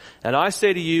 And I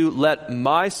say to you, let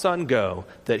my son go,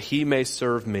 that he may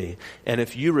serve me. And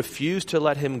if you refuse to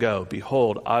let him go,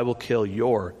 behold, I will kill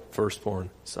your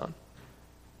firstborn son.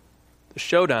 The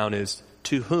showdown is,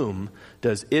 to whom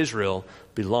does Israel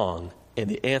belong? And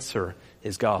the answer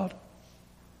is God.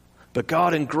 But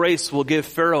God in grace will give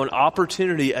Pharaoh an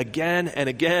opportunity again and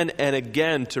again and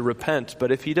again to repent.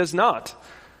 But if he does not,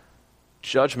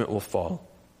 judgment will fall.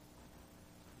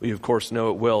 We, of course, know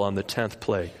it will on the 10th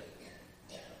plague.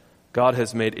 God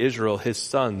has made Israel his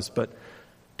sons, but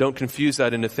don't confuse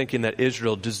that into thinking that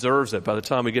Israel deserves it. By the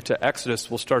time we get to Exodus,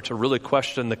 we'll start to really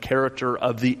question the character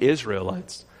of the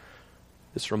Israelites.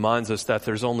 This reminds us that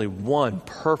there's only one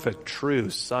perfect, true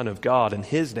Son of God, and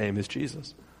his name is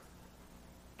Jesus.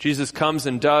 Jesus comes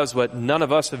and does what none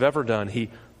of us have ever done. He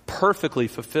perfectly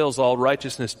fulfills all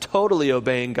righteousness, totally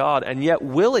obeying God, and yet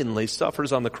willingly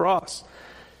suffers on the cross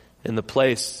in the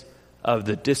place of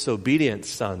the disobedient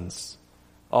sons,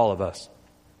 all of us.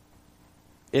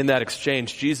 In that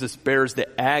exchange, Jesus bears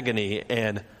the agony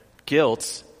and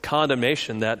guilt,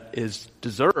 condemnation that is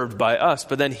deserved by us,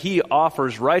 but then he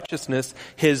offers righteousness,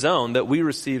 his own, that we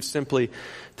receive simply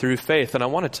through faith. And I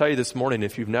want to tell you this morning,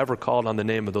 if you've never called on the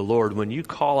name of the Lord, when you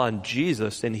call on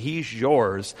Jesus and he's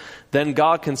yours, then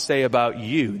God can say about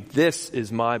you, this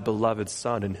is my beloved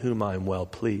Son in whom I am well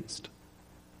pleased.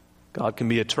 God can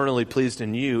be eternally pleased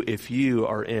in you if you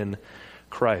are in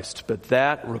Christ, but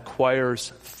that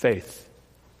requires faith.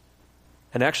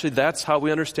 And actually, that's how we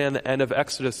understand the end of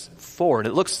Exodus 4. And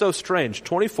it looks so strange.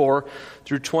 24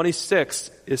 through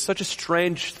 26 is such a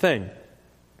strange thing.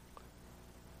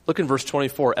 Look in verse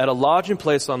 24. At a lodging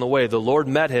place on the way, the Lord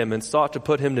met him and sought to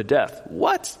put him to death.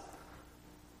 What?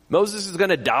 Moses is going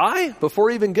to die before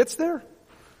he even gets there?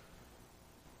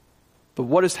 But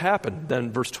what has happened?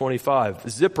 Then verse 25,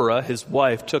 Zipporah, his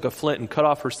wife, took a flint and cut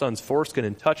off her son's foreskin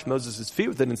and touched Moses' feet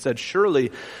with it and said,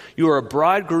 surely you are a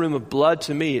bridegroom of blood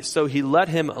to me. So he let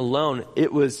him alone.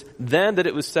 It was then that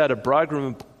it was said, a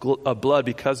bridegroom of blood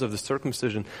because of the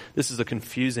circumcision. This is a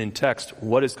confusing text.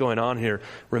 What is going on here?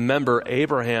 Remember,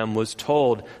 Abraham was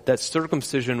told that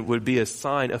circumcision would be a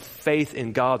sign of faith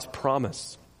in God's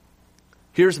promise.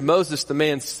 Here's Moses, the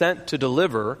man sent to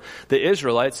deliver the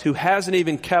Israelites, who hasn't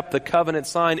even kept the covenant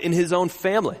sign in his own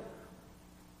family.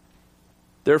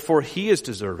 Therefore, he is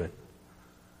deserving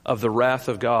of the wrath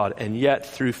of God, and yet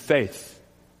through faith,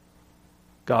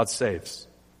 God saves.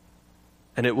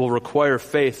 And it will require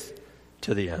faith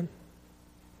to the end.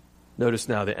 Notice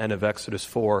now the end of Exodus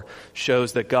 4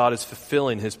 shows that God is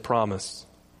fulfilling his promise.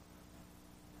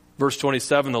 Verse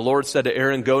 27, the Lord said to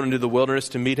Aaron, go into the wilderness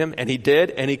to meet him. And he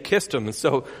did, and he kissed him. And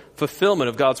so fulfillment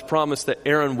of God's promise that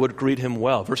Aaron would greet him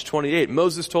well. Verse 28,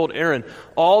 Moses told Aaron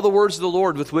all the words of the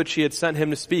Lord with which he had sent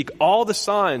him to speak, all the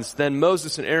signs. Then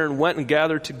Moses and Aaron went and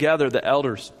gathered together the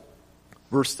elders.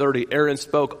 Verse 30, Aaron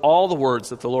spoke all the words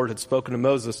that the Lord had spoken to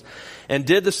Moses and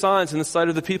did the signs in the sight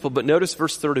of the people. But notice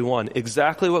verse 31,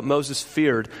 exactly what Moses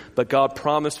feared, but God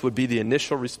promised would be the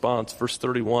initial response. Verse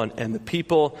 31, and the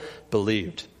people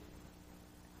believed.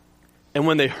 And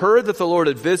when they heard that the Lord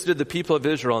had visited the people of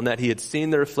Israel and that he had seen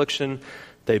their affliction,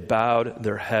 they bowed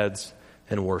their heads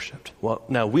and worshiped. Well,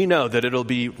 now we know that it'll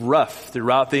be rough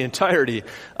throughout the entirety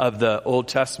of the Old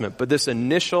Testament, but this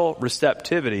initial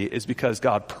receptivity is because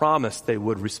God promised they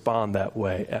would respond that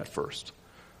way at first.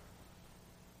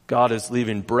 God is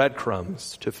leaving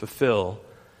breadcrumbs to fulfill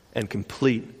and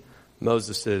complete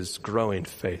Moses' growing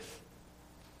faith.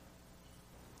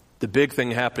 The big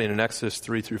thing happening in Exodus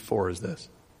 3 through 4 is this.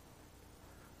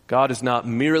 God is not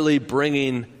merely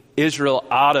bringing Israel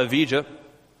out of Egypt.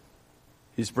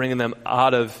 He's bringing them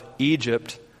out of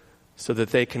Egypt so that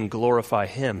they can glorify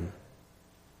him.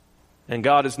 And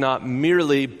God is not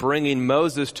merely bringing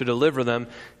Moses to deliver them.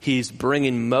 He's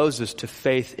bringing Moses to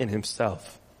faith in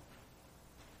himself.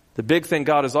 The big thing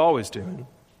God is always doing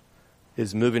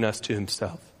is moving us to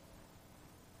himself.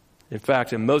 In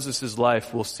fact, in Moses'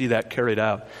 life, we'll see that carried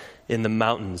out in the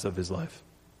mountains of his life.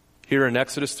 Here in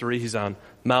Exodus 3, he's on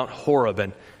Mount Horeb,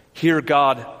 and here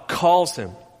God calls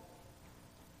him.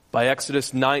 By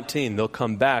Exodus 19, they'll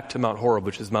come back to Mount Horeb,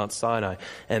 which is Mount Sinai,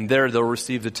 and there they'll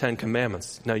receive the 10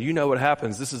 Commandments. Now, you know what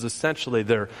happens. This is essentially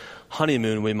their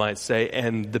honeymoon, we might say,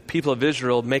 and the people of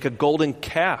Israel make a golden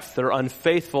calf. They're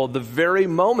unfaithful the very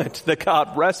moment that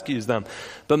God rescues them.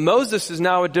 But Moses is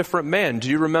now a different man. Do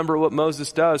you remember what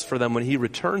Moses does for them when he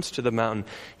returns to the mountain?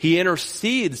 He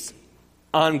intercedes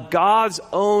on God's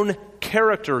own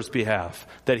character's behalf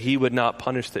that he would not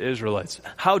punish the Israelites.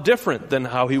 How different than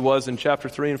how he was in chapter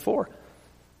 3 and 4.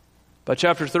 By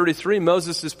chapter 33,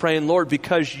 Moses is praying, Lord,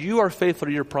 because you are faithful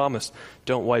to your promise,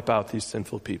 don't wipe out these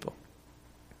sinful people.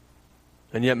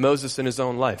 And yet Moses in his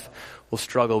own life will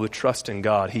struggle with trusting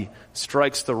God. He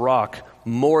strikes the rock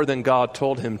more than God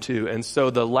told him to. And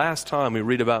so the last time we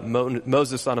read about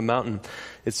Moses on a mountain,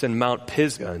 it's in Mount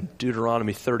Pisgah in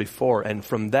Deuteronomy 34. And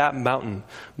from that mountain,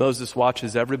 Moses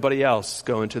watches everybody else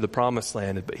go into the promised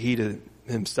land, but he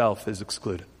himself is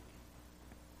excluded.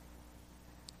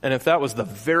 And if that was the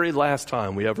very last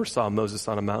time we ever saw Moses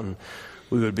on a mountain,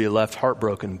 we would be left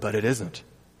heartbroken, but it isn't.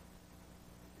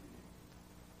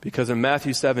 Because in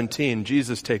Matthew 17,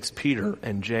 Jesus takes Peter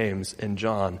and James and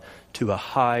John to a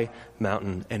high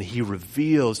mountain, and he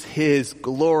reveals his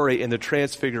glory in the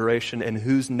transfiguration. And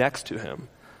who's next to him?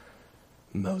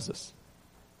 Moses.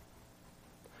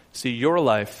 See, your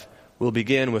life will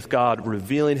begin with God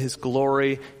revealing his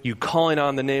glory, you calling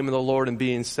on the name of the Lord and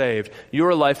being saved.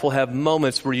 Your life will have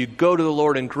moments where you go to the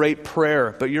Lord in great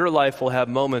prayer, but your life will have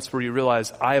moments where you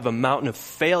realize, I have a mountain of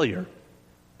failure.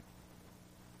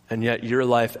 And yet your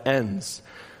life ends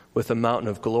with a mountain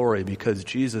of glory because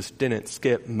Jesus didn't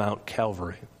skip Mount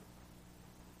Calvary.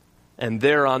 And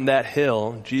there on that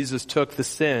hill, Jesus took the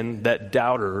sin that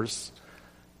doubters,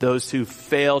 those who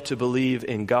fail to believe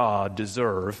in God,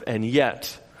 deserve, and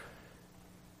yet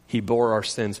he bore our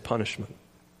sins' punishment,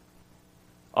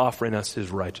 offering us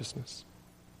his righteousness.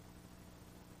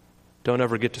 Don't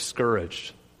ever get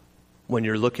discouraged when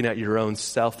you're looking at your own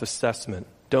self-assessment.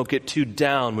 Don't get too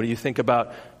down when you think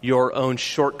about your own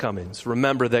shortcomings.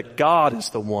 Remember that God is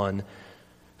the one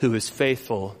who is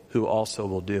faithful, who also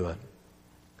will do it.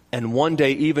 And one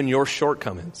day, even your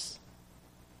shortcomings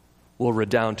will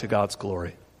redound to God's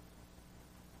glory.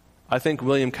 I think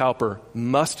William Cowper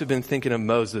must have been thinking of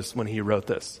Moses when he wrote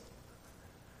this.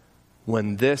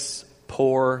 When this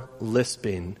poor,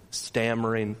 lisping,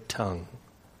 stammering tongue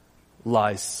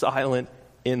lies silent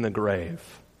in the grave,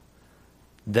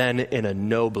 then in a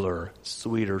nobler,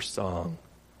 sweeter song,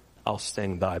 I'll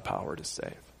sing thy power to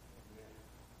save.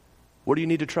 What do you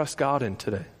need to trust God in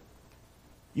today?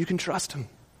 You can trust him.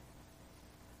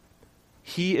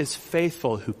 He is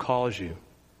faithful who calls you,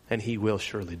 and he will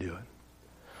surely do it.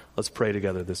 Let's pray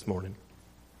together this morning.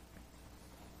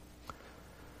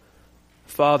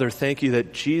 Father, thank you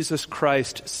that Jesus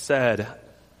Christ said,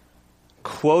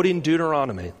 quoting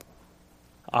Deuteronomy,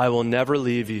 I will never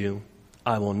leave you,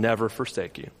 I will never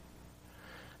forsake you.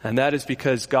 And that is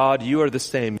because, God, you are the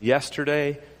same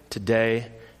yesterday, today,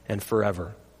 and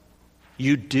forever.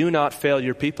 You do not fail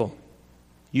your people.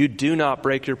 You do not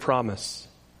break your promise.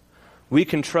 We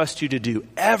can trust you to do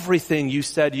everything you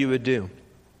said you would do.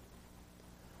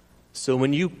 So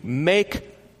when you make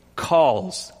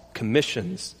calls,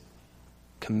 commissions,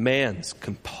 commands,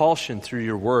 compulsion through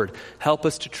your word, help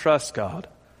us to trust God.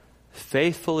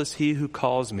 Faithful is he who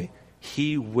calls me.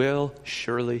 He will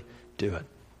surely do it.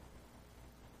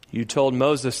 You told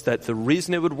Moses that the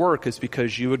reason it would work is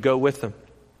because you would go with him.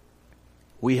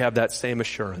 We have that same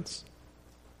assurance.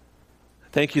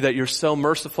 Thank you that you're so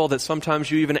merciful that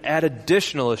sometimes you even add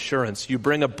additional assurance. You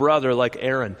bring a brother like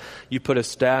Aaron. You put a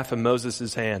staff in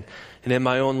Moses' hand. And in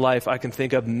my own life, I can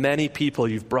think of many people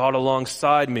you've brought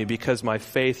alongside me because my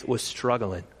faith was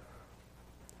struggling.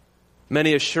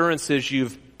 Many assurances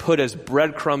you've put as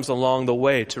breadcrumbs along the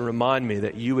way to remind me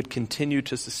that you would continue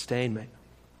to sustain me.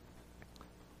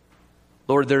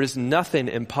 Lord, there is nothing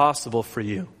impossible for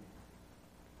you.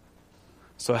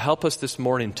 So help us this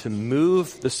morning to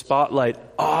move the spotlight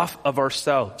off of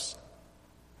ourselves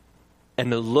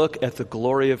and to look at the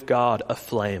glory of God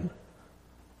aflame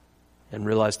and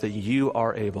realize that you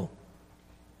are able.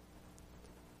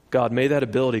 God, may that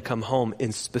ability come home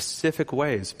in specific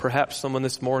ways. Perhaps someone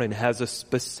this morning has a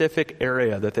specific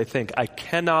area that they think, I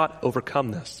cannot overcome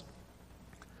this.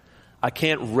 I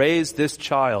can't raise this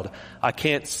child. I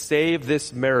can't save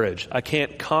this marriage. I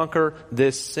can't conquer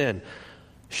this sin.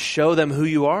 Show them who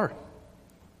you are.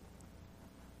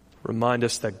 Remind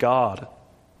us that God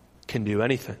can do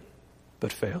anything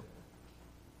but fail.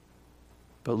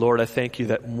 But Lord, I thank you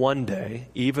that one day,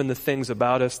 even the things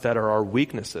about us that are our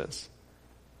weaknesses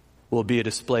will be a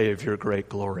display of your great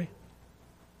glory.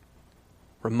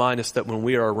 Remind us that when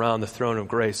we are around the throne of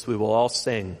grace, we will all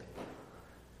sing.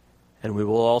 And we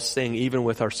will all sing even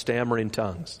with our stammering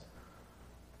tongues.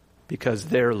 Because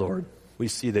there, Lord, we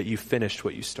see that you finished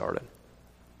what you started.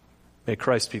 May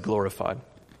Christ be glorified.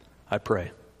 I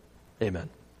pray. Amen.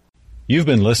 You've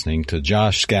been listening to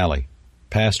Josh Scally,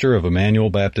 pastor of Emmanuel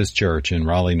Baptist Church in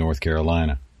Raleigh, North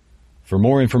Carolina. For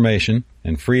more information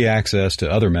and free access to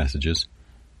other messages,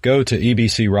 go to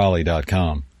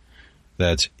ebcraleigh.com.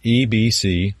 That's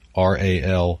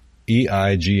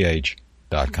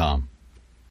ebcraleigh.com.